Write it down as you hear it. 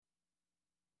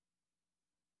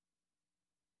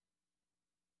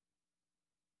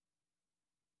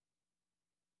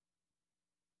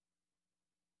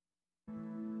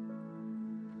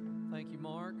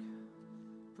Mark.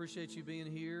 Appreciate you being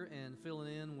here and filling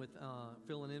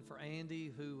in for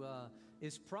Andy, who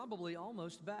is probably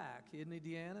almost back, isn't he,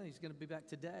 Deanna? He's going to be back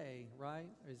today, right?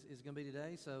 Is going to be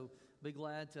today. So be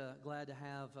glad to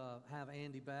have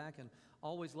Andy back, and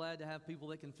always glad to have people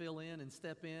that can fill in and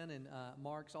step in. And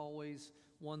Mark's always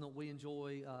one that we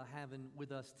enjoy having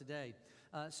with us today.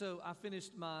 So I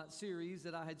finished my series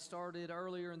that I had started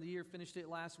earlier in the year, finished it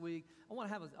last week. I'm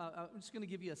just going to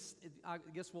give you I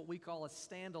guess what we call a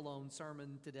standalone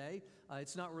sermon today.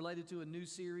 It's not related to a new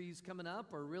series coming up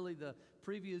or really the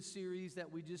previous series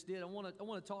that we just did. I want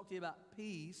to talk to you about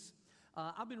peace.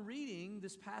 I've been reading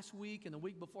this past week and the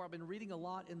week before, I've been reading a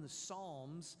lot in the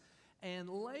Psalms. And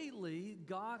lately,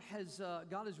 God has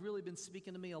really been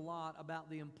speaking to me a lot about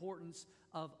the importance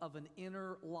of an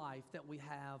inner life that we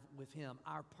have with Him,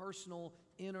 our personal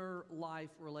inner life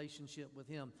relationship with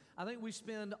Him. I think we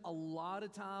spend a lot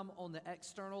of time on the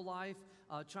external life,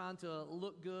 trying to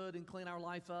look good and clean our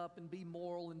life up and be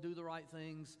moral and do the right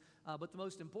things. But the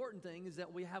most important thing is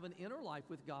that we have an inner life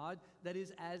with God that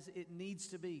is as it needs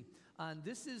to be. And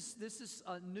this is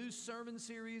a new sermon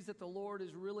series that the Lord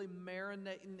is really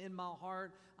marinating in my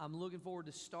heart. I'm looking forward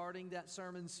to starting that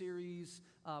sermon series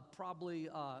probably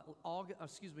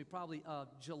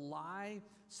July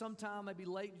sometime, maybe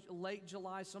late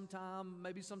July sometime,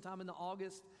 maybe sometime in the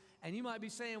August. And you might be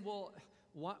saying, well,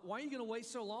 why are you going to wait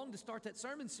so long to start that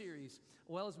sermon series?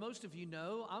 Well, as most of you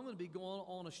know, I'm going to be going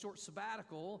on a short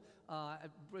sabbatical.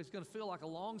 It's going to feel like a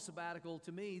long sabbatical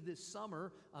to me this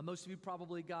summer. Most of you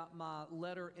probably got my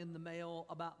letter in the mail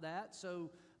about that.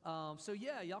 So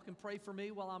yeah, y'all can pray for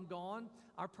me while I'm gone.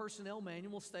 Our personnel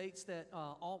manual states that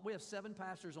we have 7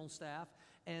 pastors on staff,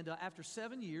 and after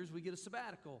 7 years, we get a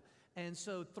sabbatical. And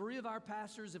so 3 of our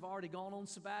pastors have already gone on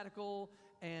sabbatical,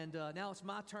 and now it's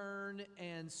my turn.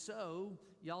 And so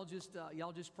y'all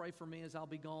just pray for me as I'll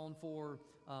be gone for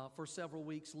several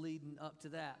weeks leading up to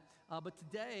that. But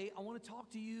today, I want to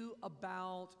talk to you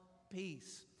about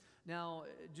peace. Now,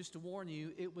 just to warn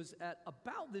you, it was at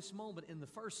about this moment in the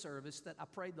first service that I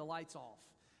prayed the lights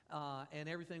off, and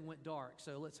everything went dark.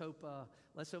 So let's hope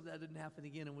that didn't happen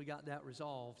again and we got that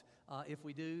resolved.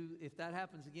 If that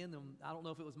happens again, then I don't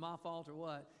know if it was my fault or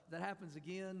what. If that happens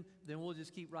again, then we'll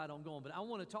just keep right on going. But I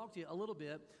want to talk to you a little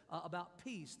bit about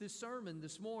peace. This sermon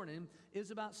this morning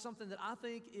is about something that I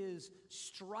think is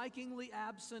strikingly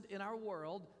absent in our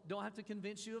world. Don't have to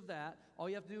convince you of that. All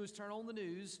you have to do is turn on the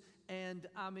news, and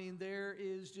I mean, there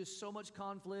is just so much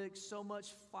conflict, so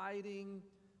much fighting.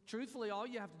 Truthfully, all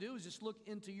you have to do is just look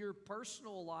into your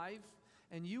personal life,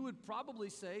 and you would probably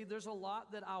say there's a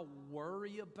lot that I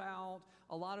worry about,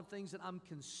 a lot of things that I'm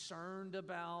concerned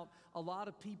about, a lot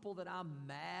of people that I'm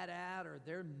mad at or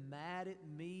they're mad at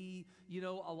me,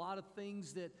 a lot of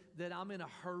things that I'm in a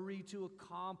hurry to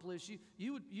accomplish.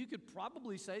 You could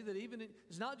probably say that even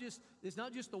it's not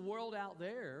just the world out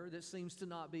there that seems to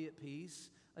not be at peace.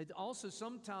 It also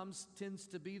sometimes tends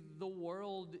to be the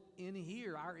world in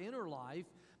here, our inner life,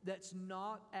 that's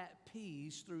not at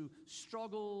peace through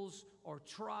struggles or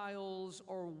trials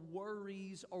or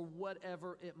worries or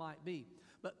whatever it might be.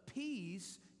 But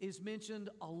peace is mentioned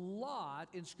a lot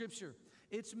in Scripture.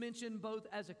 It's mentioned both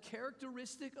as a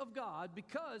characteristic of God,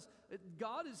 because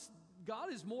God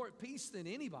is more at peace than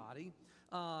anybody.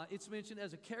 It's mentioned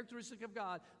as a characteristic of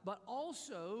God, but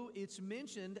also it's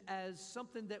mentioned as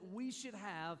something that we should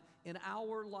have in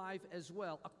our life as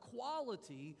well, a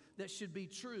quality that should be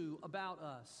true about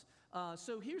us.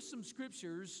 So here's some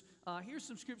scriptures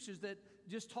that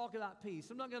just talk about peace.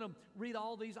 I'm not going to read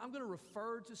all these. I'm going to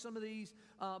refer to some of these,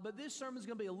 but this sermon is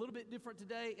going to be a little bit different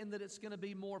today in that it's going to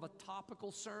be more of a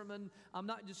topical sermon. I'm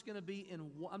not just going to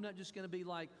be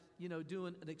like,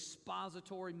 doing an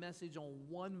expository message on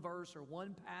one verse or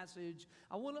one passage.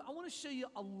 I want to show you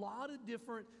a lot of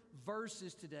different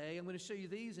verses today. I'm going to show you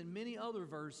these and many other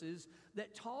verses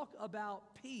that talk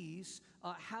about peace,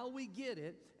 how we get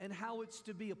it, and how it's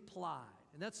to be applied.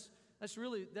 And that's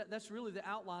really the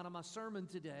outline of my sermon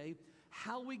today: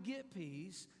 how we get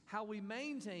peace, how we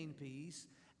maintain peace,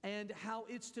 and how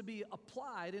it's to be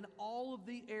applied in all of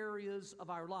the areas of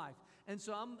our life. And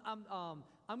so I'm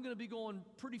going to be going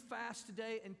pretty fast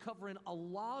today and covering a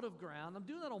lot of ground. I'm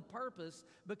doing that on purpose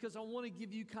because I want to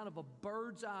give you kind of a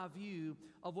bird's eye view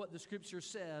of what the Scripture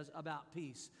says about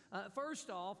peace. First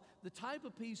off, the type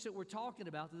of peace that we're talking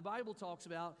about, that the Bible talks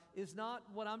about, is not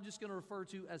what I'm just going to refer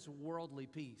to as worldly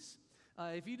peace.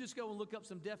 If you just go and look up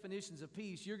some definitions of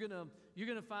peace, you're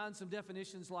gonna find some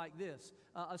definitions like this: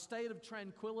 a state of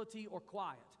tranquility or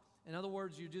quiet. In other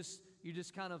words, you're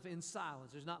just kind of in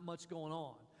silence. There's not much going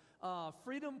on.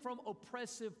 Freedom from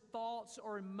oppressive thoughts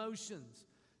or emotions.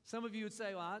 Some of you would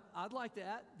say, well, I'd like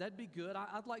that. That'd be good.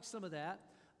 I'd like some of that.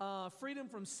 Freedom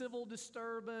from civil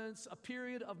disturbance, a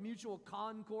period of mutual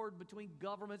concord between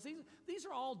governments. These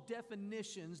are all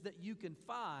definitions that you can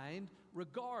find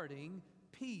regarding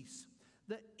peace.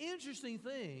 The interesting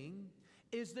thing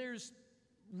is there's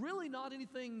really not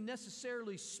anything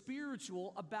necessarily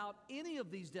spiritual about any of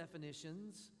these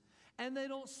definitions, and they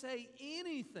don't say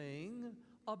anything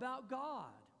about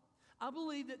God. I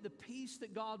believe that the peace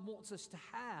that God wants us to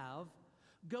have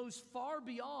goes far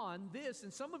beyond this.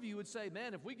 And some of you would say,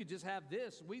 man, if we could just have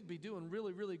this, we'd be doing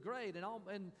really, really great.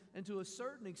 And to a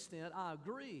certain extent, I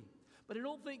agree. But I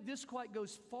don't think this quite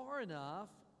goes far enough.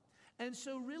 And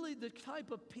so really the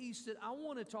type of peace that I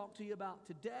want to talk to you about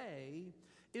today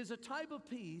is a type of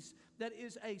peace that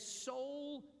is a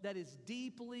soul that is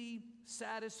deeply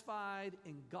satisfied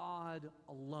in God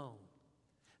alone.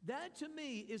 That to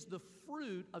me is the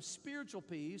fruit of spiritual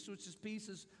peace, which is peace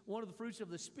is one of the fruits of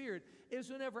the Spirit, is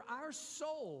whenever our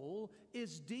soul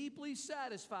is deeply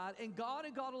satisfied in God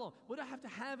and God alone. We don't have to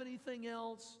have anything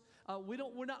else.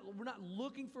 We're not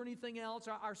looking for anything else.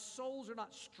 Our souls are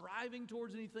not striving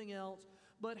towards anything else.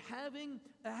 But having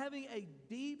a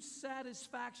deep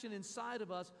satisfaction inside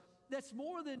of us that's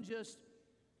more than just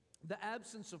the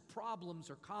absence of problems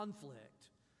or conflict.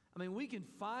 I mean, we can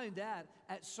find that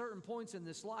at certain points in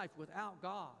this life without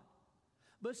God.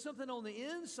 But something on the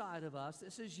inside of us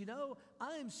that says,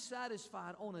 I am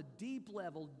satisfied on a deep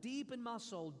level, deep in my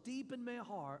soul, deep in my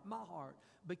heart,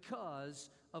 because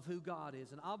of who God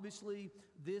is. And obviously,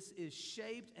 this is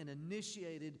shaped and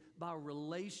initiated by a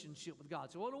relationship with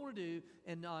God. So what I want to do,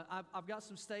 and I've got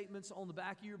some statements on the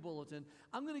back of your bulletin.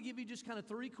 I'm going to give you just kind of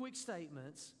 3 quick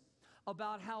statements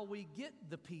about how we get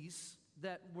the peace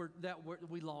that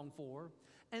we long for.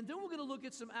 And then we're going to look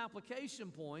at some application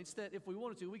points that if we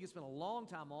wanted to, we could spend a long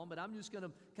time on, but I'm just going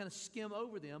to kind of skim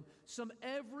over them. Some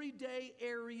everyday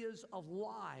areas of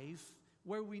life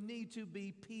where we need to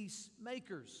be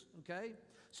peacemakers, okay?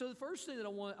 So the first thing that I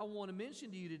want to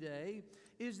mention to you today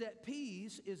is that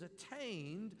peace is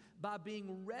attained by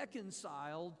being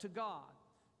reconciled to God.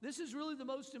 This is really the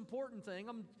most important thing.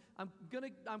 I'm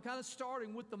kind of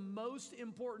starting with the most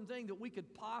important thing that we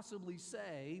could possibly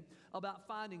say about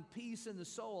finding peace in the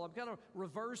soul. I'm kind of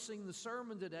reversing the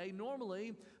sermon today.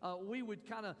 Normally, we would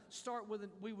kind of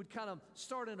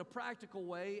start in a practical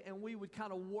way, and we would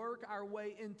kind of work our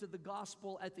way into the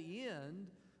gospel at the end.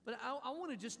 But I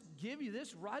want to just give you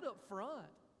this right up front.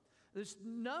 There's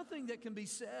nothing that can be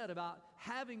said about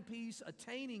having peace,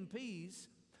 attaining peace,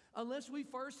 unless we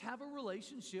first have a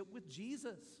relationship with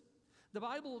Jesus. The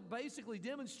Bible basically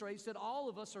demonstrates that all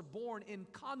of us are born in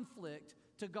conflict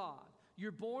to God.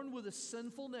 You're born with a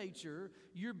sinful nature.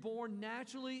 You're born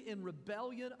naturally in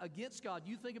rebellion against God.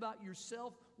 You think about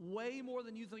yourself way more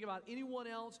than you think about anyone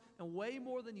else, and way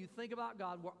more than you think about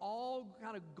God. We're all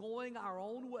kind of going our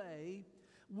own way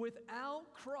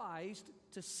without Christ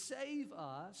to save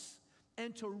us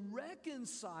and to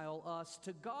reconcile us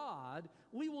to God.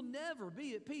 We will never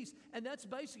be at peace. And that's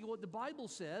basically what the Bible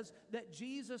says that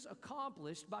Jesus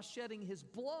accomplished by shedding his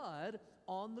blood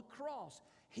on the cross.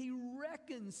 He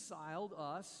reconciled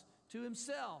us to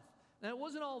himself. Now, it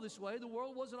wasn't all this way. The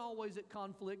world wasn't always at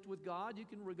conflict with God. You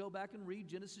can go back and read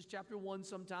Genesis chapter 1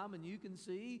 sometime, and you can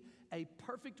see a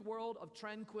perfect world of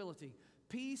tranquility.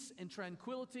 Peace and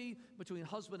tranquility between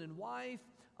husband and wife,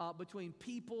 between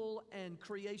people and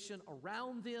creation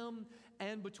around them,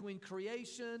 and between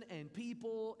creation and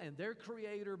people and their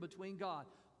creator, between God.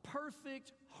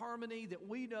 Perfect harmony that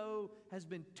we know has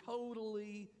been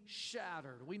totally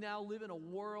shattered. We now live in a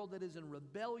world that is in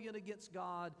rebellion against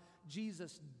God.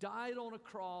 Jesus died on a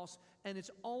cross, and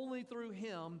it's only through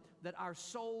him that our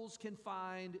souls can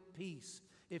find peace.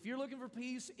 If you're looking for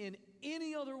peace in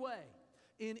any other way,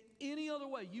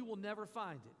 you will never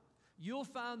find it. You'll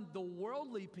find the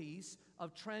worldly peace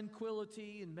of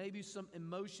tranquility and maybe some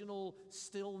emotional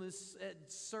stillness at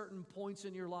certain points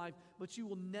in your life, but you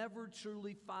will never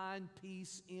truly find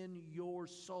peace in your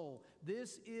soul.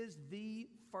 This is the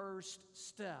first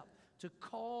step, to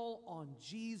call on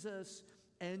Jesus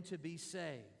and to be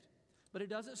saved. But it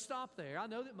doesn't stop there. I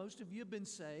know that most of you have been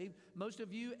saved. Most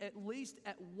of you, at least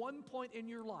at one point in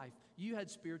your life, you had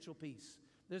spiritual peace.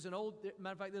 There's an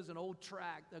old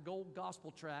tract, a old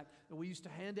gospel tract that we used to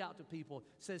hand out to people.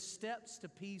 It says, Steps to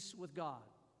Peace with God.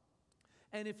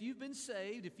 And if you've been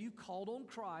saved, if you called on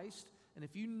Christ, and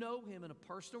if you know him in a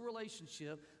personal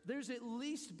relationship, there's at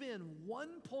least been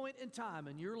one point in time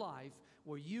in your life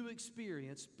where you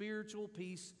experienced spiritual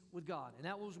peace with God. And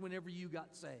that was whenever you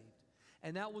got saved.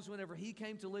 And that was whenever he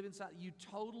came to live inside. You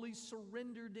totally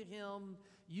surrendered to him.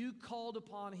 You called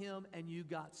upon him, and you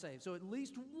got saved. So at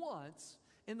least once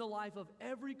in the life of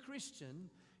every Christian,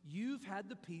 you've had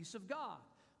the peace of God.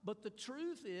 But the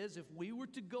truth is, if we were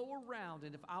to go around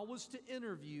and if I was to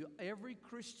interview every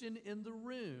Christian in the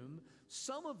room,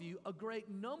 some of you, a great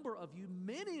number of you,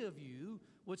 many of you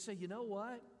would say, you know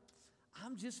what?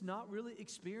 I'm just not really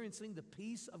experiencing the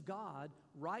peace of God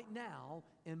right now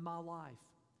in my life.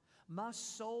 My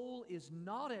soul is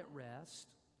not at rest.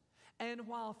 And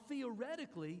while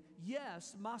theoretically,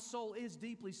 yes, my soul is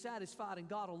deeply satisfied in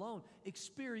God alone,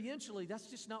 experientially, that's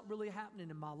just not really happening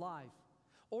in my life.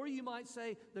 Or you might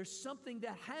say, there's something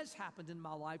that has happened in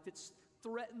my life that's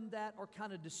threatened that or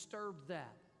kind of disturbed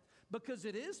that. Because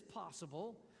it is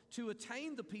possible to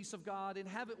attain the peace of God and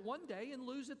have it one day and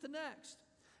lose it the next.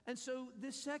 And so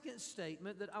this second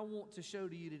statement that I want to show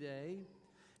to you today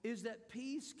is that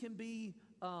peace can be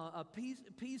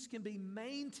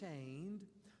maintained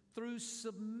through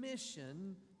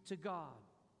submission to God.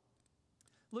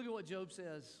 Look at what Job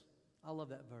says. I love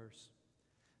that verse.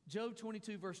 Job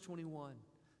 22, verse 21.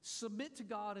 Submit to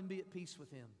God and be at peace with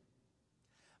Him.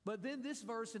 But then this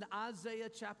verse in Isaiah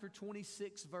chapter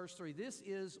 26, verse 3. This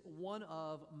is one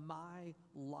of my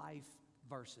life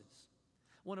verses.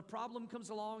 When a problem comes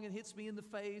along and hits me in the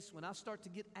face, when I start to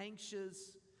get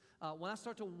anxious, when I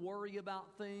start to worry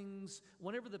about things,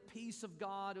 whenever the peace of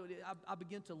God, I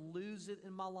begin to lose it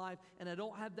in my life, and I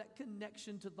don't have that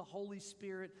connection to the Holy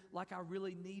Spirit like I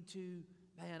really need to,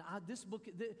 man, this book,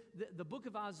 the book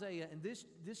of Isaiah, and this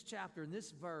chapter and this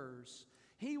verse,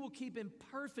 He will keep in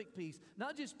perfect peace,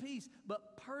 not just peace,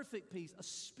 but perfect peace, a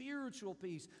spiritual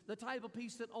peace, the type of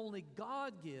peace that only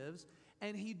God gives.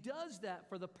 And He does that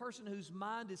for the person whose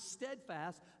mind is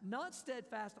steadfast, not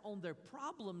steadfast on their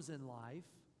problems in life,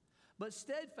 but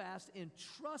steadfast in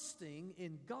trusting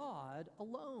in God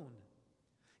alone.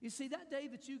 You see, that day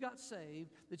that you got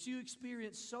saved, that you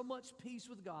experienced so much peace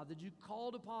with God, that you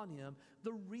called upon Him,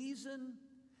 the reason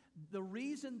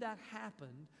that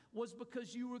happened was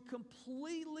because you were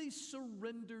completely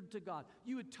surrendered to God.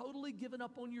 You had totally given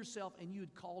up on yourself and you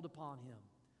had called upon Him.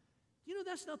 You know,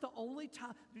 that's not the only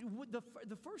time.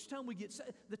 The first time we get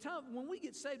saved, the time when we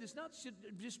get saved, should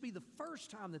just be the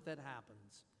first time that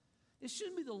happens. It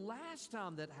shouldn't be the last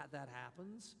time that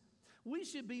happens. We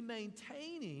should be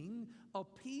maintaining a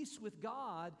peace with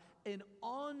God, an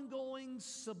ongoing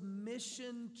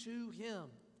submission to Him.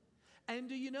 And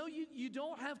do you know, you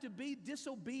don't have to be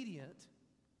disobedient.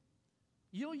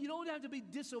 You don't have to be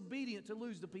disobedient to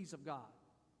lose the peace of God.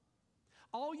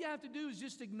 All you have to do is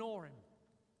just ignore Him.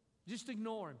 Just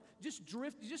ignore Him.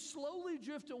 Just slowly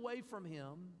drift away from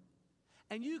Him.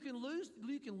 And you can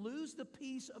lose the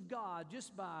peace of God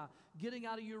just by getting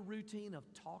out of your routine of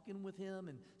talking with Him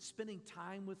and spending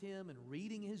time with Him and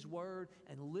reading His Word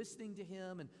and listening to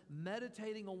Him and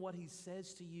meditating on what He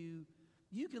says to you.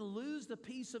 You can lose the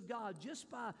peace of God just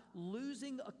by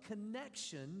losing a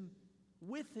connection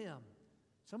with Him.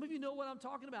 Some of you know what I'm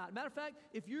talking about. Matter of fact,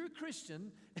 if you're a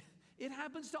Christian, it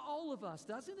happens to all of us,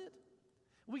 doesn't it?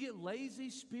 We get lazy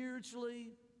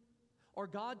spiritually. Or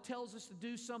God tells us to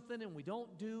do something and we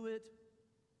don't do it.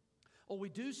 Or we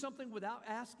do something without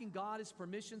asking God His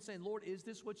permission, saying, Lord, is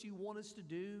this what you want us to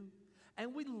do?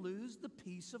 And we lose the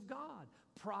peace of God.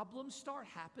 Problems start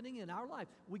happening in our life.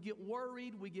 We get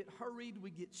worried, we get hurried,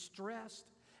 we get stressed.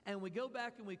 And we go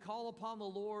back and we call upon the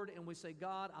Lord and we say,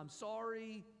 God, I'm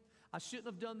sorry. I shouldn't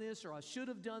have done this, or I should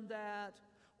have done that.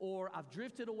 Or I've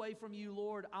drifted away from you,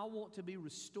 Lord. I want to be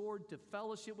restored to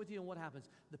fellowship with you. And what happens?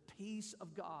 The peace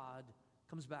of God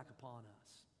comes back upon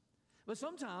us. But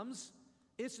sometimes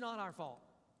it's not our fault.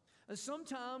 And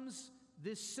sometimes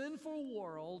this sinful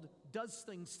world does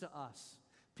things to us.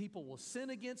 People will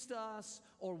sin against us,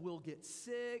 or we'll get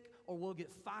sick, or we'll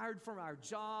get fired from our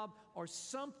job, or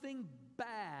something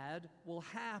bad will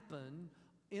happen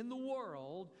in the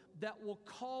world that will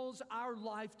cause our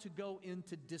life to go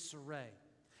into disarray.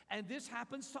 And this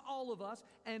happens to all of us,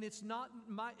 and it's not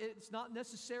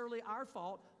necessarily our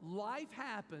fault. Life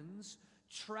happens,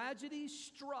 tragedy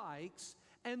strikes,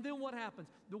 and then what happens?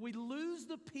 We lose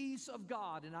the peace of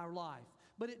God in our life.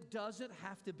 But it doesn't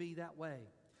have to be that way.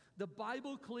 The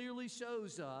Bible clearly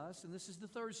shows us, and this is the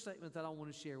third statement that I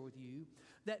want to share with you,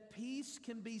 that peace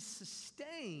can be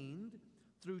sustained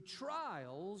through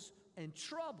trials and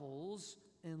troubles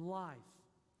in life.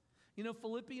 You know,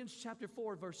 Philippians chapter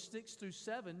 4, verse 6 through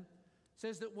 7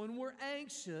 says that when we're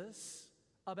anxious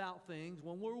about things,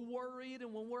 when we're worried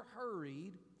and when we're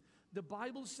hurried, the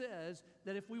Bible says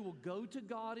that if we will go to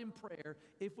God in prayer,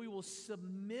 if we will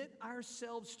submit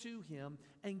ourselves to Him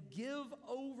and give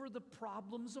over the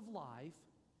problems of life,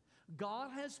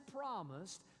 God has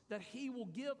promised that He will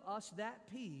give us that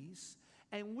peace,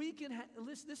 and we can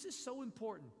listen, this is so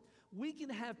important. we can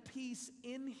have peace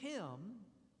in Him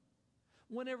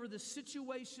whenever the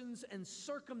situations and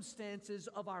circumstances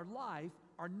of our life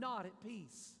are not at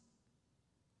peace.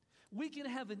 We can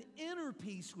have an inner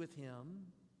peace with Him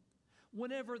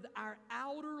whenever our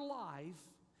outer life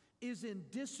is in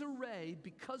disarray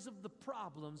because of the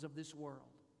problems of this world.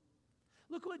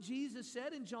 Look what Jesus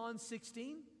said in John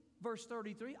 16, verse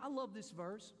 33. I love this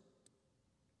verse.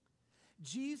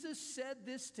 Jesus said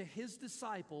this to His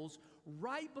disciples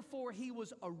right before He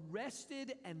was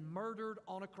arrested and murdered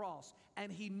on a cross.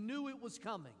 And He knew it was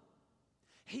coming.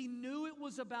 He knew it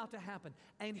was about to happen.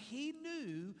 And He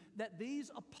knew that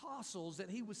these apostles that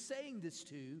He was saying this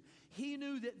to, He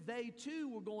knew that they too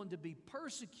were going to be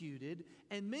persecuted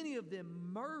and many of them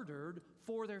murdered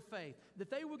for their faith. That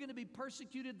they were going to be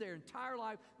persecuted their entire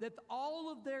life, that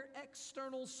all of their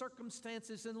external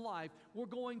circumstances in life were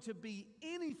going to be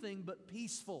anything but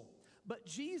peaceful. But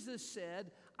Jesus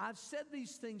said, I've said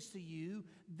these things to you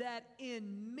that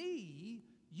in me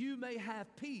you may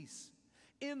have peace.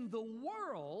 In the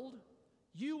world,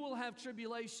 you will have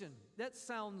tribulation. That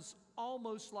sounds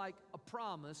almost like a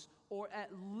promise, or at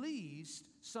least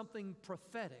something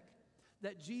prophetic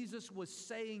that Jesus was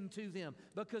saying to them.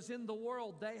 Because in the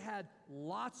world, they had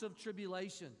lots of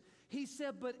tribulation. He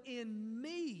said, but in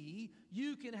me,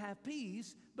 you can have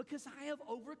peace because I have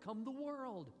overcome the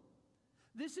world.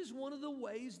 This is one of the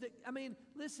ways that,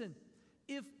 listen,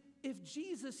 if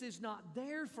Jesus is not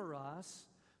there for us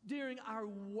during our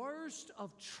worst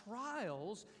of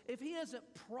trials, if He hasn't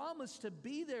promised to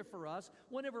be there for us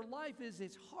whenever life is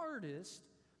its hardest,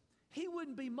 He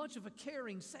wouldn't be much of a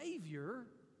caring Savior.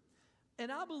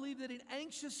 And I believe that in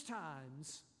anxious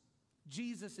times,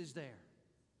 Jesus is there.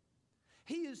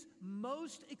 He is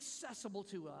most accessible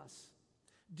to us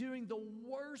during the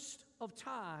worst of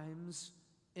times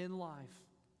in life.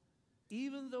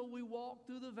 Even though we walk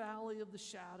through the valley of the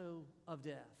shadow of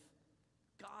death,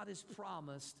 God has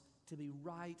promised to be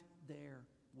right there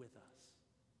with us.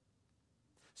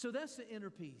 So that's the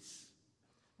inner peace.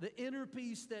 The inner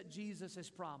peace that Jesus has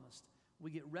promised.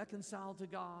 We get reconciled to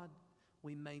God.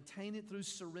 We maintain it through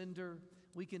surrender.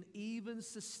 We can even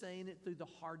sustain it through the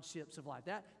hardships of life.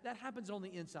 That happens on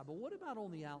the inside. But what about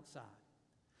on the outside?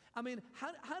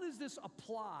 How does this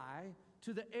apply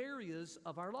to the areas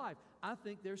of our life? I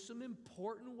think there's some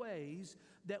important ways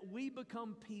that we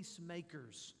become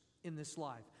peacemakers in this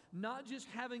life. Not just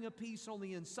having a peace on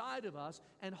the inside of us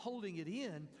and holding it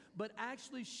in, but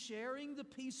actually sharing the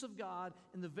peace of God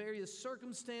in the various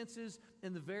circumstances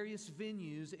and the various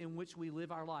venues in which we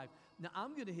live our life. Now,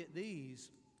 I'm going to hit these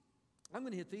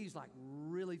like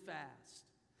really fast.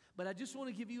 But I just want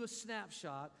to give you a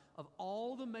snapshot of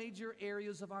all the major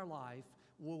areas of our life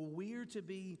where we're to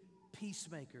be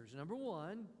peacemakers. Number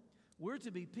one, we're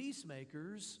to be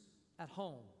peacemakers at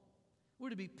home. We're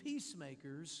to be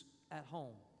peacemakers at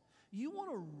home. You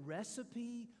want a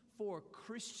recipe for a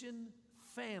Christian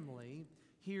family?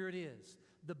 Here it is.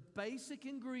 The basic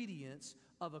ingredients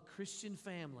of a Christian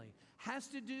family has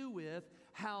to do with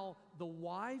how the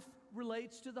wife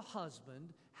relates to the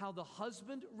husband, how the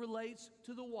husband relates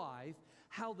to the wife,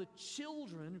 how the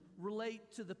children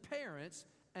relate to the parents,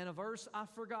 and a verse I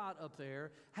forgot up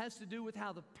there has to do with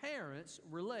how the parents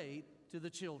relate to the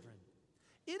children.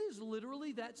 It is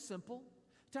literally that simple.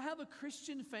 To have a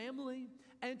Christian family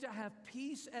and to have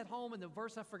peace at home. And the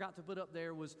verse I forgot to put up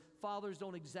there was, fathers,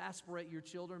 don't exasperate your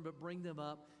children, but bring them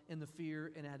up in the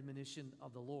fear and admonition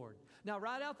of the Lord. Now,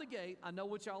 right out the gate, I know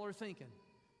what y'all are thinking.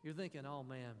 You're thinking, oh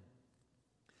man,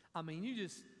 you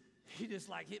just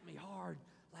like hit me hard,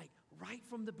 like right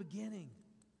from the beginning.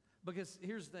 Because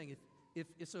here's the thing,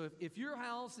 if your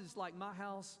house is like my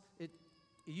house, it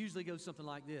usually goes something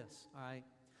like this, all right?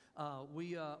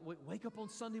 We wake up on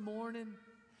Sunday morning,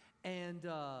 and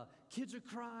kids are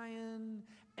crying,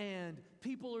 and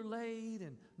people are late,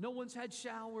 and no one's had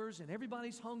showers, and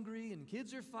everybody's hungry, and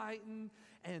kids are fighting,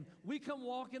 and we come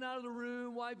walking out of the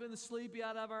room, wiping the sleepy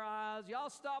out of our eyes.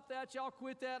 Y'all stop that. Y'all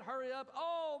quit that. Hurry up.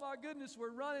 Oh, my goodness, we're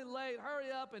running late.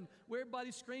 Hurry up. And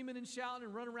everybody's screaming and shouting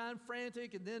and running around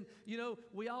frantic. And then,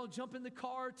 we all jump in the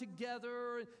car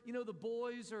together. And, the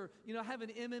boys are, having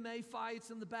MMA fights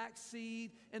in the back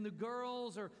seat. And the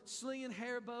girls are slinging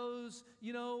hair bows,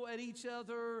 at each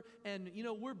other. And,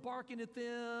 we're barking at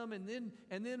them. And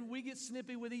then we get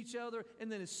snippy with each other.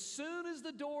 And then as soon as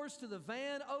the doors to the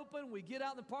van open, we get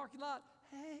out in the parking lot.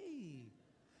 Hey,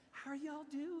 how are y'all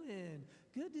doing?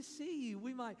 Good to see you.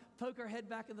 We might poke our head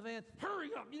back in the van.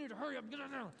 Hurry up. You need to hurry up. Get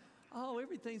out now. Oh,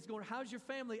 everything's going. How's your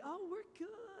family? Oh, we're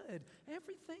good.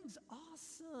 Everything's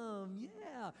awesome.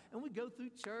 Yeah. And we go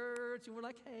through church and we're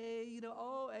like, hey,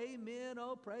 oh, amen.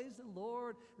 Oh, praise the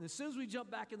Lord. And as soon as we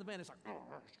jump back in the van, it's like,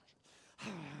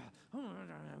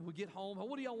 we get home.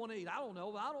 What do y'all want to eat? I don't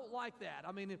know. I don't like that.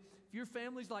 I mean, if your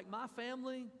family's like my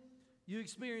family, you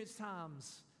experience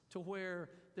times to where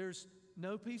there's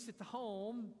no peace at the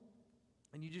home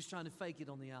and you're just trying to fake it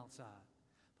on the outside.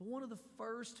 But one of the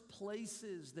first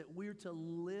places that we're to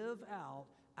live out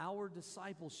our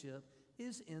discipleship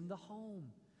is in the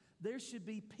home. There should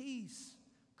be peace,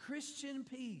 Christian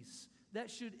peace,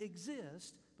 that should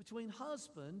exist between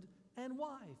husband and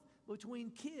wife,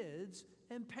 between kids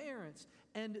and parents.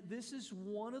 And this is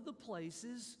one of the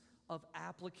places of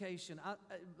application. A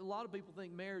lot of people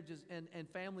think marriage and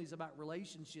family is about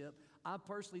relationship. I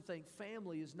personally think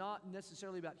family is not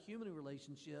necessarily about human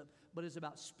relationship, but is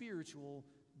about spiritual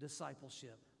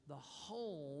discipleship. The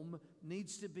home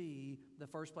needs to be the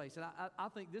first place. And I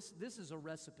think this is a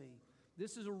recipe.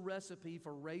 This is a recipe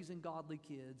for raising godly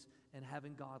kids and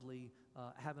having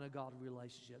a godly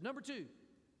relationship. Number two,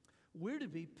 we're to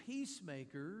be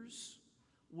peacemakers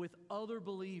with other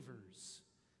believers.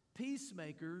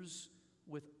 Peacemakers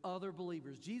with other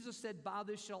believers. Jesus said, "By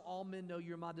this shall all men know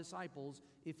you're my disciples,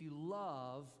 if you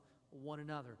love one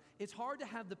another." It's hard to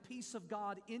have the peace of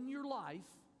God in your life,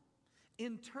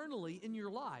 internally in your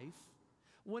life,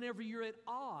 whenever you're at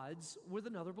odds with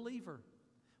another believer.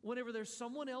 Whenever there's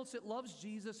someone else that loves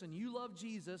Jesus and you love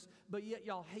Jesus, but yet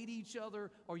y'all hate each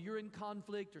other, or you're in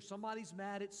conflict, or somebody's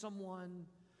mad at someone,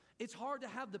 it's hard to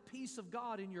have the peace of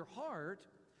God in your heart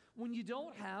when you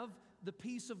don't have the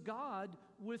peace of God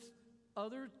with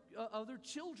other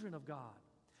children of God.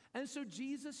 And so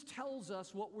Jesus tells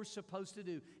us what we're supposed to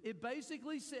do. It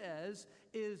basically says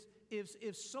is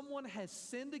if someone has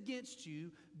sinned against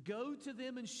you, go to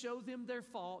them and show them their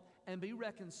fault and be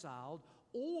reconciled.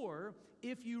 Or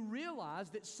if you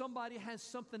realize that somebody has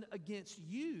something against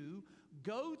you,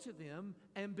 go to them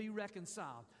and be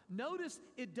reconciled. Notice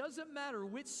it doesn't matter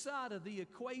which side of the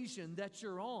equation that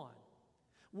you're on.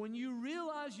 When you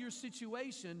realize your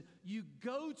situation, you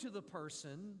go to the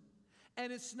person,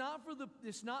 and it's not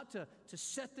to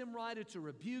set them right or to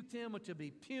rebuke them or to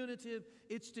be punitive.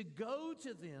 It's to go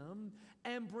to them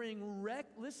and bring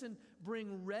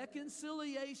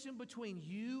reconciliation between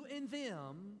you and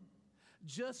them,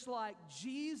 just like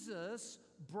Jesus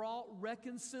brought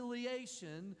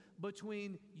reconciliation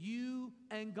between you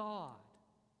and God.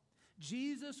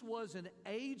 Jesus was an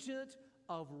agent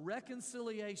of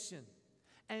reconciliation.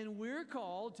 And we're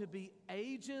called to be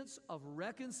agents of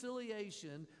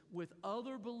reconciliation with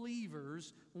other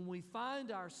believers when we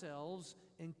find ourselves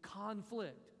in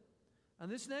conflict. And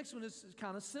this next one is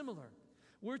kind of similar.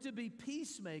 We're to be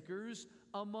peacemakers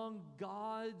among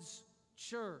God's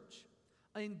church,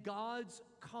 in God's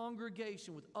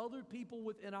congregation, with other people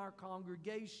within our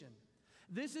congregation.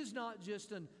 This is not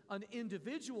just an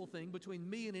individual thing between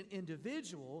me and an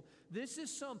individual. This is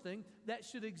something that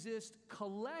should exist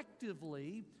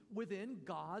collectively within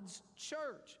God's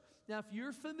church. Now, if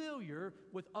you're familiar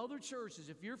with other churches,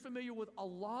 if you're familiar with a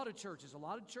lot of churches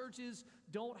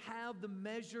don't have the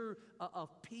measure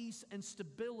of peace and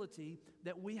stability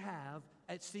that we have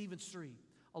at Stevens Street.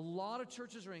 A lot of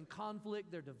churches are in conflict.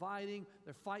 They're dividing.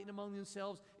 They're fighting among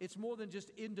themselves. It's more than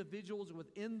just individuals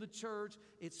within the church.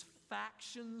 It's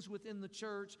factions within the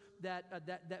church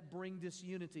that bring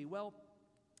disunity. Well,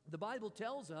 the Bible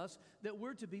tells us that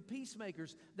we're to be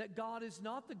peacemakers, that God is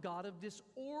not the God of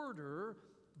disorder,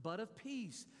 but of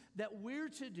peace, that we're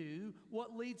to do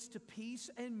what leads to peace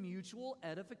and mutual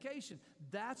edification.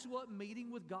 That's what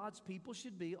meeting with God's people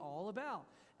should be all about.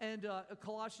 And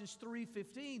Colossians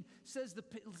 3:15 says,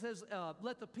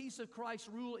 let the peace of Christ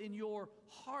rule in your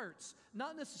hearts.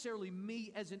 Not necessarily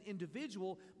me as an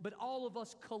individual, but all of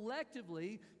us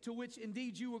collectively, to which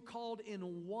indeed you were called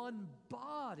in one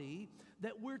body,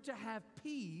 that we're to have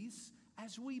peace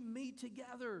as we meet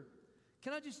together.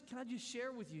 Can I just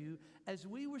share with you, as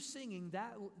we were singing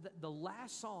the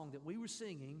last song that we were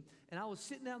singing, and I was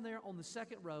sitting down there on the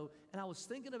second row, and I was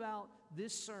thinking about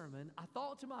this sermon, I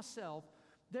thought to myself,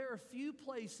 there are few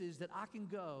places that I can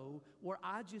go where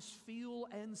I just feel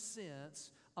and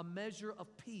sense a measure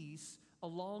of peace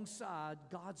alongside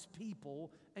God's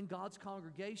people and God's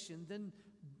congregation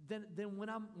than when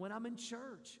I'm in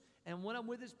church and when I'm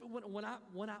with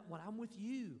when I'm with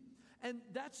you. And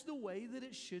that's the way that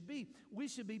it should be. We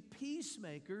should be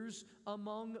peacemakers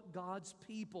among God's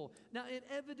people. Now,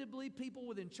 inevitably, people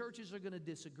within churches are going to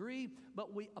disagree,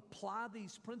 but we apply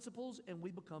these principles and we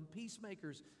become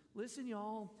peacemakers. Listen,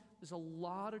 y'all, there's a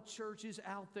lot of churches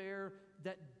out there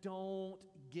that don't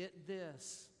get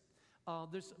this.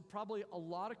 There's probably a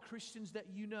lot of Christians that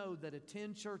you know that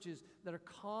attend churches that are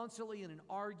constantly in an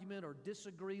argument or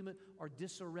disagreement or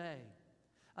disarray.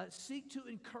 Seek to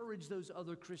encourage those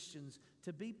other Christians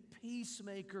to be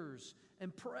peacemakers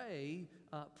and pray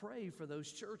for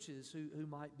those churches who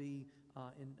might be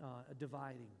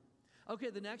dividing. Okay,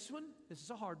 the next one, this is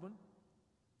a hard one.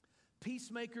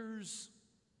 Peacemakers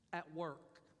at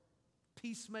work.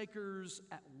 Peacemakers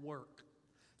at work.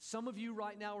 Some of you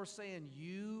right now are saying,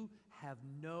 you have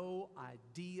no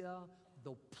idea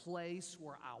the place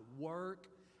where I work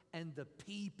and the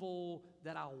people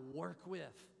that I work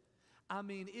with. I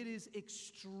mean, it is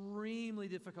extremely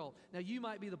difficult. Now, you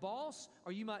might be the boss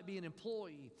or you might be an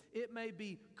employee. It may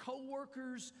be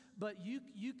coworkers, but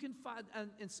you can find,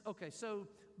 so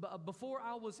before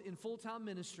I was in full-time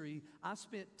ministry, I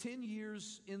spent 10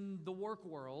 years in the work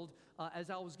world as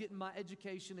I was getting my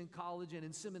education in college and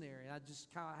in seminary. I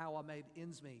just kind of how I made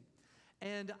ends meet.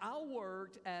 And I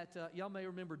worked at, y'all may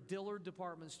remember Dillard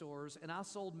department stores, and I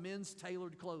sold men's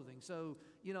tailored clothing. So,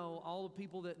 you know, all the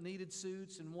people that needed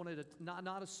suits and wanted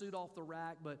not a suit off the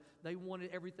rack, but they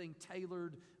wanted everything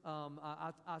tailored.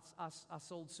 I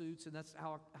sold suits, and that's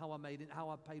how I made it, how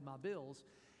I paid my bills.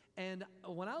 And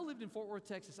when I lived in Fort Worth,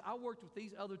 Texas, I worked with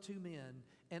these other two men,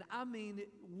 and I mean,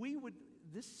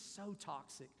 this is so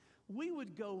toxic. We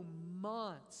would go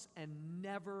months and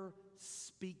never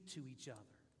speak to each other.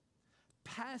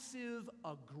 Passive,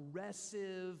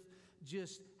 aggressive,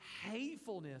 just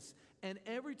hatefulness. And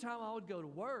every time I would go to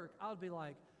work, I would be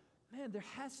like, man, there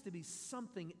has to be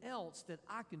something else that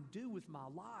I can do with my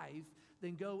life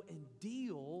than go and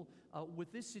deal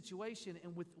with this situation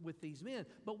and with these men.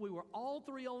 But we were all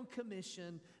three on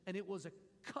commission, and it was a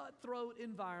cutthroat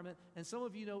environment. And some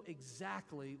of you know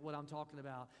exactly what I'm talking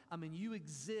about. I mean, you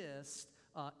exist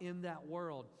in that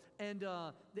world. And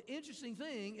the interesting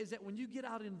thing is that when you get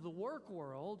out into the work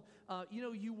world,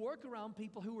 you work around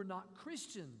people who are not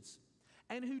Christians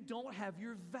and who don't have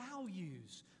your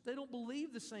values. They don't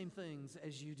believe the same things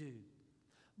as you do.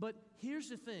 But here's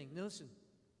the thing. Now listen,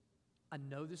 I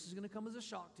know this is going to come as a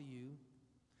shock to you,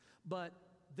 but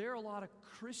there are a lot of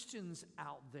Christians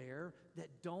out there that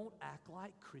don't act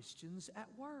like Christians at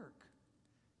work.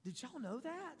 Did y'all know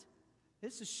that?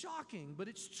 This is shocking, but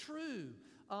it's true.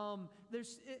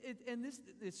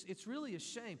 It's really a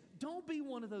shame. Don't be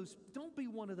one of those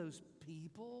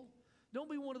people. Don't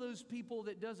be one of those people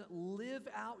that doesn't live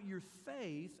out your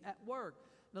faith at work.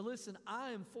 Now listen,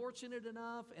 I am fortunate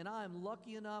enough and I am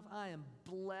lucky enough, I am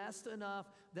blessed enough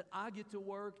that I get to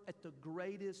work at the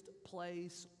greatest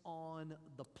place on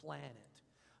the planet.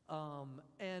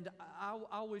 And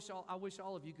I wish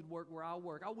all of you could work where I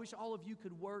work. I wish all of you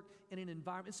could work in an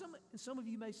environment. And some of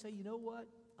you may say, you know what?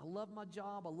 I love my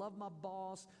job. I love my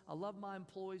boss. I love my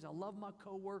employees. I love my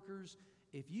coworkers.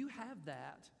 If you have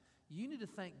that, you need to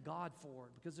thank God for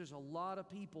it, because there's a lot of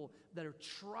people that are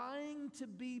trying to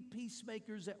be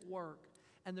peacemakers at work,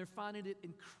 and they're finding it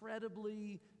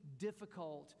incredibly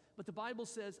difficult. But the Bible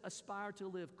says, aspire to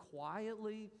live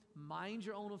quietly, mind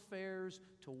your own affairs,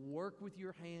 to work with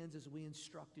your hands as we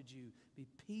instructed you. Be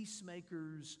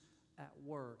peacemakers at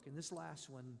work. And this last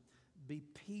one, be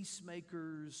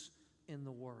peacemakers in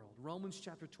the world. Romans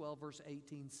chapter 12, verse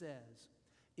 18 says,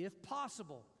 if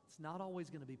possible, it's not always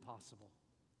going to be possible.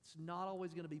 It's not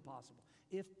always going to be possible.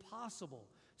 If possible,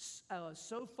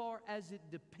 so far as it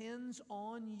depends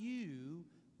on you,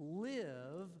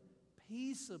 live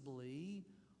peaceably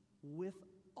with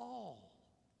all.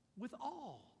 With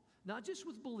all. Not just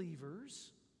with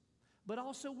believers, but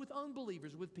also with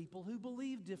unbelievers, with people who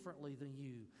believe differently than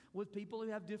you, with people who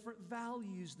have different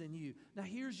values than you. Now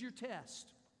here's your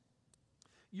test.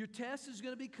 Your test is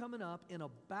going to be coming up in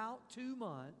about 2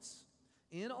 months,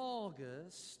 in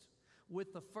August,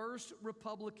 with the first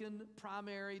Republican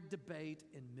primary debate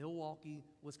in Milwaukee,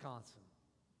 Wisconsin.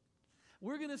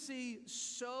 We're going to see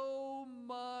so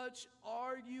much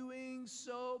arguing,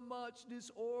 so much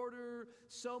disorder,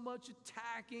 so much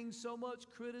attacking, so much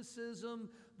criticism.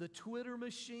 The Twitter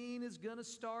machine is going to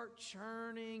start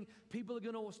churning. People are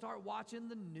going to start watching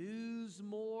the news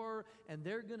more, and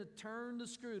they're going to turn the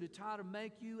screw to try to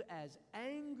make you as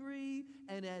angry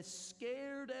and as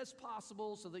scared as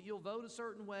possible so that you'll vote a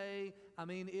certain way. I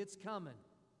mean, it's coming.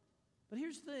 But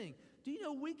here's the thing. Do you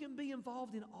know we can be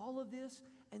involved in all of this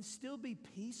and still be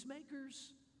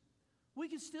peacemakers? We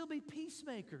can still be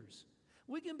peacemakers.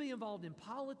 We can be involved in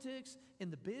politics,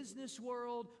 in the business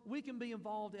world. We can be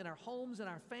involved in our homes and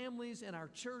our families and our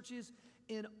churches.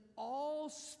 In all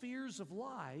spheres of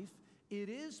life, it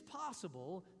is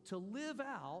possible to live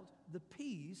out the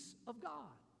peace of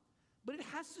God. But it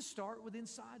has to start with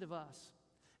inside of us.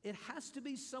 It has to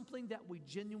be something that we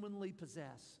genuinely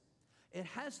possess. It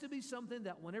has to be something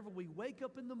that whenever we wake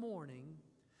up in the morning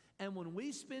and when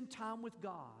we spend time with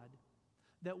God,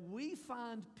 that we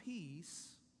find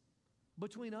peace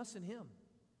between us and Him.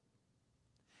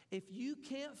 If you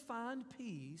can't find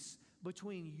peace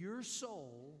between your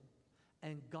soul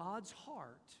and God's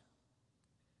heart,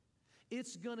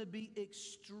 it's going to be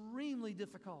extremely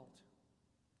difficult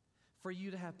for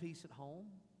you to have peace at home,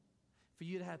 for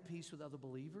you to have peace with other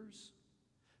believers,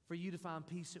 for you to find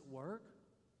peace at work,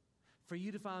 for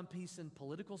you to find peace in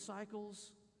political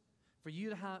cycles, for you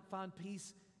to find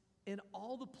peace in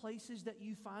all the places that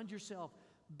you find yourself,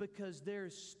 because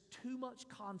there's too much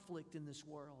conflict in this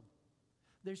world.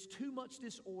 There's too much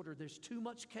disorder. There's too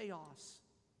much chaos.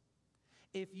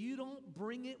 If you don't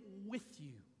bring it with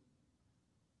you,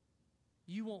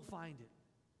 you won't find it.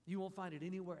 You won't find it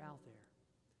anywhere out there.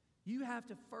 You have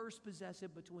to first possess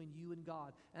it between you and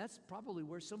God. And that's probably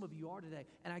where some of you are today.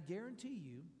 And I guarantee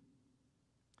you,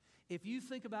 if you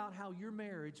think about how your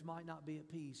marriage might not be at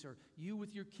peace, or you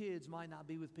with your kids might not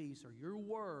be with peace, or your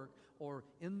work, or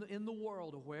in the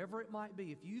world, or wherever it might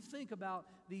be, if you think about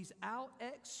these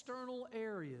external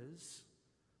areas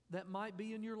that might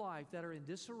be in your life that are in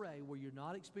disarray, where you're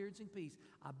not experiencing peace,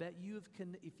 I bet you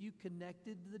if you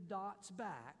connected the dots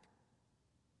back,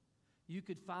 you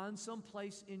could find some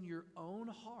place in your own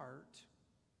heart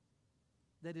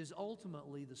that is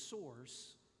ultimately the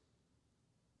source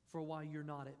for why you're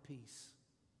not at peace.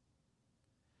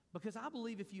 Because I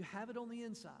believe if you have it on the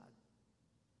inside,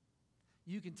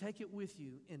 you can take it with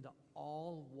you into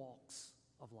all walks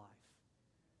of life.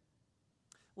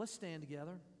 Let's stand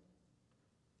together. I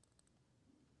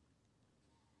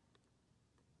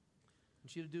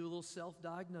want you to do a little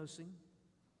self-diagnosing.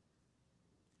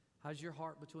 How's your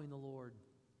heart between the Lord?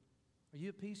 Are you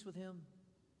at peace with Him?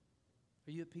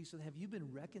 Are you at peace with Him? Have you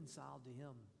been reconciled to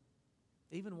Him?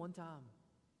 Even one time?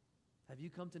 Have you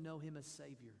come to know Him as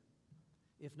Savior?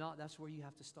 If not, that's where you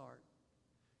have to start.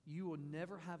 You will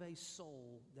never have a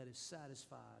soul that is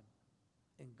satisfied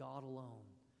in God alone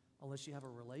unless you have a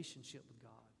relationship with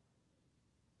God.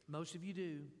 Most of you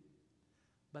do,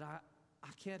 but I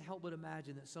can't help but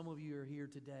imagine that some of you are here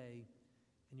today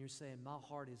and you're saying, my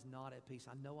heart is not at peace.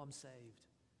 I know I'm saved,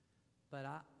 but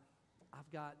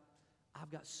I've got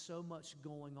so much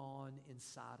going on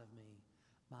inside of me.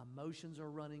 My emotions are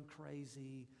running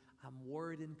crazy. I'm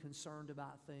worried and concerned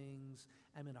about things.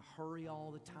 I'm in a hurry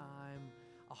all the time.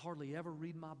 I hardly ever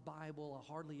read my Bible. I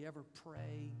hardly ever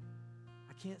pray.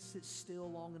 I can't sit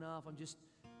still long enough. I'm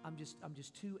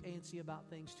just too antsy about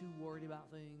things, too worried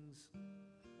about things.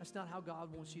 That's not how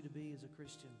God wants you to be as a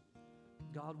Christian.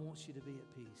 God wants you to be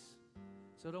at peace.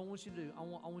 So what I want you to do, I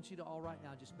want you to all right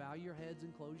now just bow your heads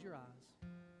and close your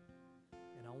eyes.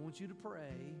 And I want you to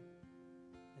pray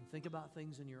and think about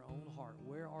things in your own heart.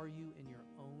 Where are you in your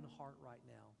own heart right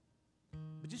now?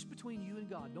 But just between you and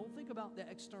God. Don't think about the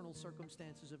external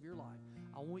circumstances of your life.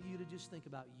 I want you to just think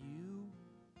about you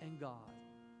and God.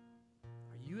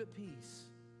 Are you at peace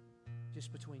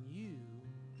just between you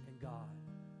and God?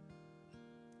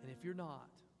 And if you're not,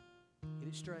 get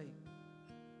it straight.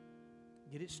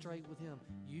 Get it straight with Him.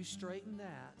 You straighten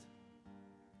that,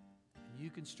 and you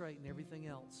can straighten everything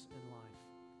else in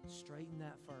life. Straighten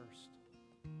that first.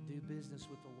 Do business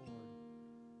with the Lord.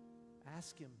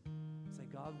 Ask Him. Say,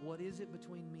 God, what is it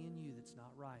between me and you that's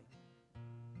not right?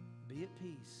 Be at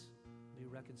peace. Be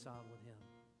reconciled with Him.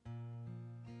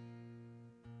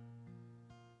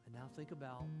 And now think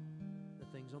about the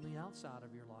things on the outside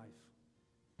of your life.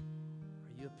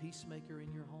 Are you a peacemaker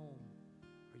in your home?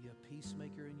 Are you a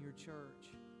peacemaker in your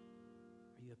church?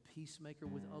 Are you a peacemaker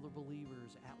with other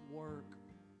believers at work,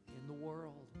 in the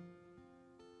world?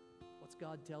 What's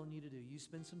God telling you to do? You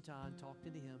spend some time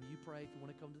talking to Him. You pray. If you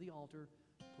want to come to the altar,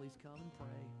 please come and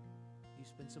pray. You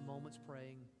spend some moments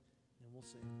praying, and we'll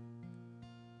sing.